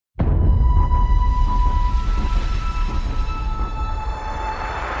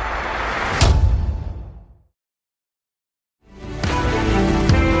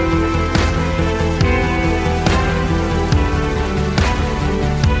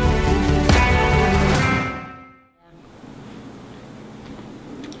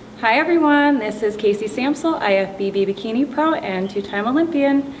Hi everyone, this is Casey Samsel, IFBB Bikini Pro and two-time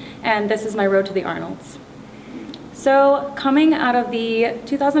Olympian, and this is my road to the Arnolds. So coming out of the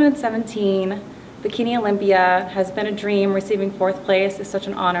 2017 Bikini Olympia has been a dream. Receiving 4th place is such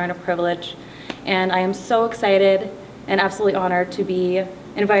an honor and a privilege, and I am so excited and absolutely honored to be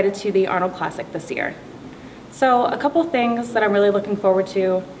invited to the Arnold Classic this year. So a couple things that I'm really looking forward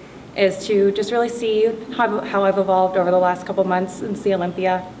to is to just really see how I've evolved over the last couple months since the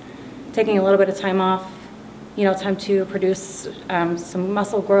Olympia, taking a little bit of time off, time to produce some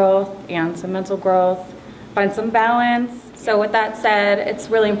muscle growth and some mental growth, find some balance. So with that said, it's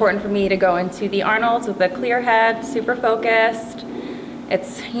really important for me to go into the Arnold's with a clear head, super focused.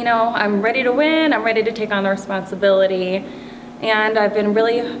 It's, I'm ready to win, I'm ready to take on the responsibility, and I've been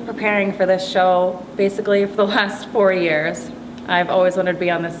really preparing for this show basically for the last 4 years. I've always wanted to be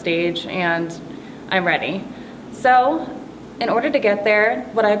on this stage, and I'm ready. So in order to get there,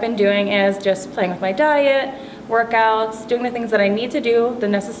 what I've been doing is just playing with my diet, workouts, doing the things that I need to do, the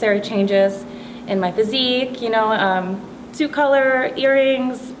necessary changes in my physique, suit color,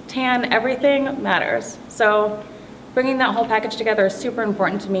 earrings, tan, everything matters. So bringing that whole package together is super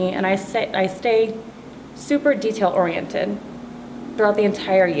important to me, and I stay super detail oriented throughout the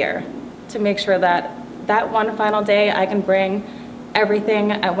entire year to make sure that that one final day I can bring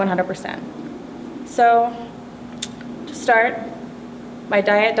everything at 100%. So to start, my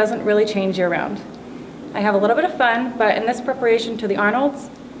diet doesn't really change year round. I have a little bit of fun, but in this preparation to the Arnold's,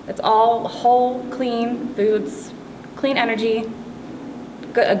 it's all whole, clean foods, clean energy,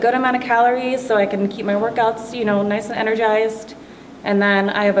 a good amount of calories so I can keep my workouts, nice and energized. And then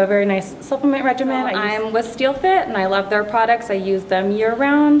I have a very nice supplement regimen. I'm with SteelFit and I love their products. I use them year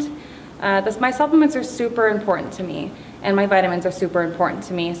round. My supplements are super important to me, and my vitamins are super important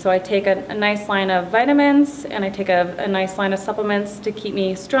to me. So I take a nice line of vitamins and I take a nice line of supplements to keep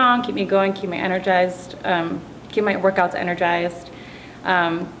me strong, keep me going, keep me energized, keep my workouts energized,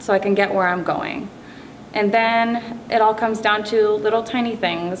 so I can get where I'm going. And then it all comes down to little tiny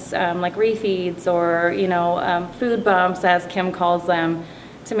things like refeeds or food bumps, as Kim calls them,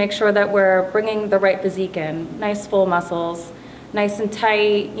 to make sure that we're bringing the right physique in. Nice full muscles, nice and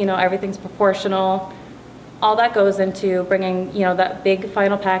tight, everything's proportional. All that goes into bringing that big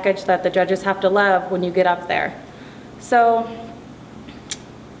final package that the judges have to love when you get up there. So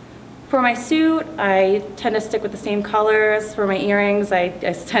for my suit, I tend to stick with the same colors. For my earrings, I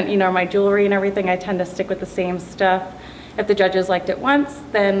tend, my jewelry and everything, I tend to stick with the same stuff. If the judges liked it once,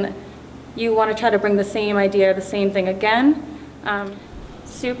 then you want to try to bring the same idea, the same thing again.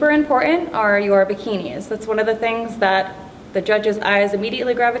 Super important are your bikinis. That's one of the things that the judges' eyes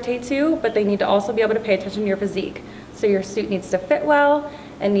immediately gravitate to, but they need to also be able to pay attention to your physique. So your suit needs to fit well,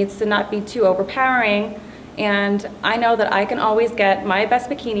 it needs to not be too overpowering. And I know that I can always get my best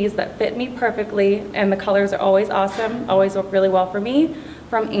bikinis that fit me perfectly, and the colors are always awesome, always work really well for me,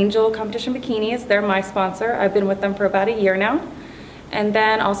 from Angel Competition Bikinis. They're my sponsor. I've been with them for about a year now. And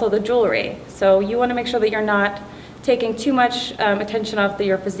then also the jewelry. So you want to make sure that you're not taking too much attention off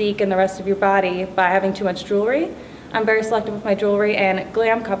your physique and the rest of your body by having too much jewelry. I'm very selective with my jewelry, and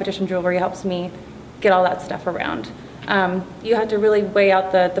glam competition jewelry helps me get all that stuff around. You have to really weigh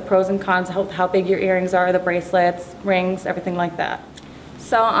out the pros and cons, how big your earrings are, the bracelets, rings, everything like that.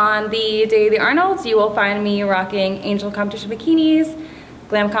 So on the day of the Arnold's, you will find me rocking Angel Competition Bikinis,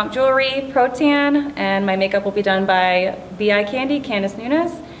 Glam Comp Jewelry, Pro Tan, and my makeup will be done by BI Candy, Candice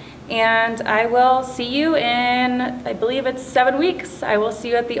Nunes. And I will see you in, I believe it's 7 weeks. I will see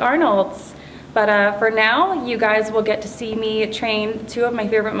you at the Arnold's. But for now, you guys will get to see me train 2 of my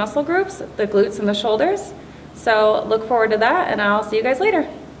favorite muscle groups, the glutes and the shoulders. So look forward to that, and I'll see you guys later.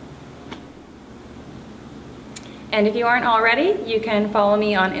 And if you aren't already, you can follow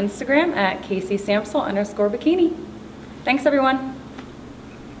me on Instagram at CaseySamsel_bikini. Thanks everyone.